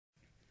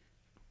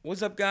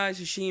What's up, guys?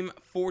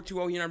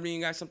 Hashim420 here. I'm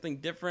bringing you guys something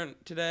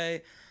different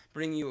today.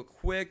 Bringing you a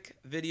quick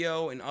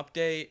video and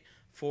update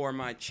for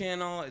my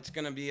channel. It's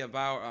going to be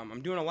about,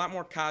 I'm doing a lot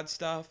more COD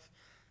stuff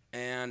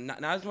and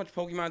not as much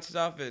Pokemon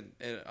stuff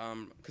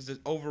because it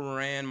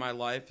overran my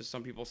life, as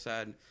some people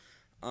said.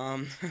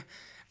 Um,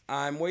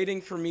 I'm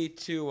waiting for me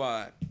to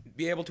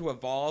be able to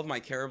evolve my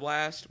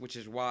Carablast, which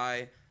is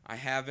why I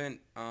haven't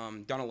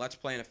done a Let's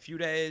Play in a few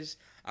days.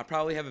 I'll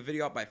probably have a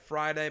video up by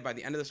Friday. By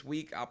the end of this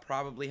week, I'll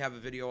probably have a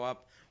video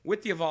up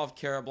with the evolved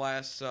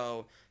Carablast,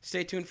 so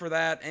stay tuned for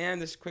that.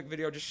 And this quick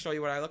video just to show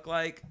you what I look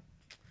like.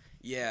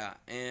 Yeah,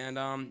 and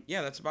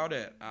yeah, that's about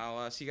it.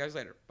 I'll see you guys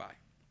later.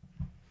 Bye.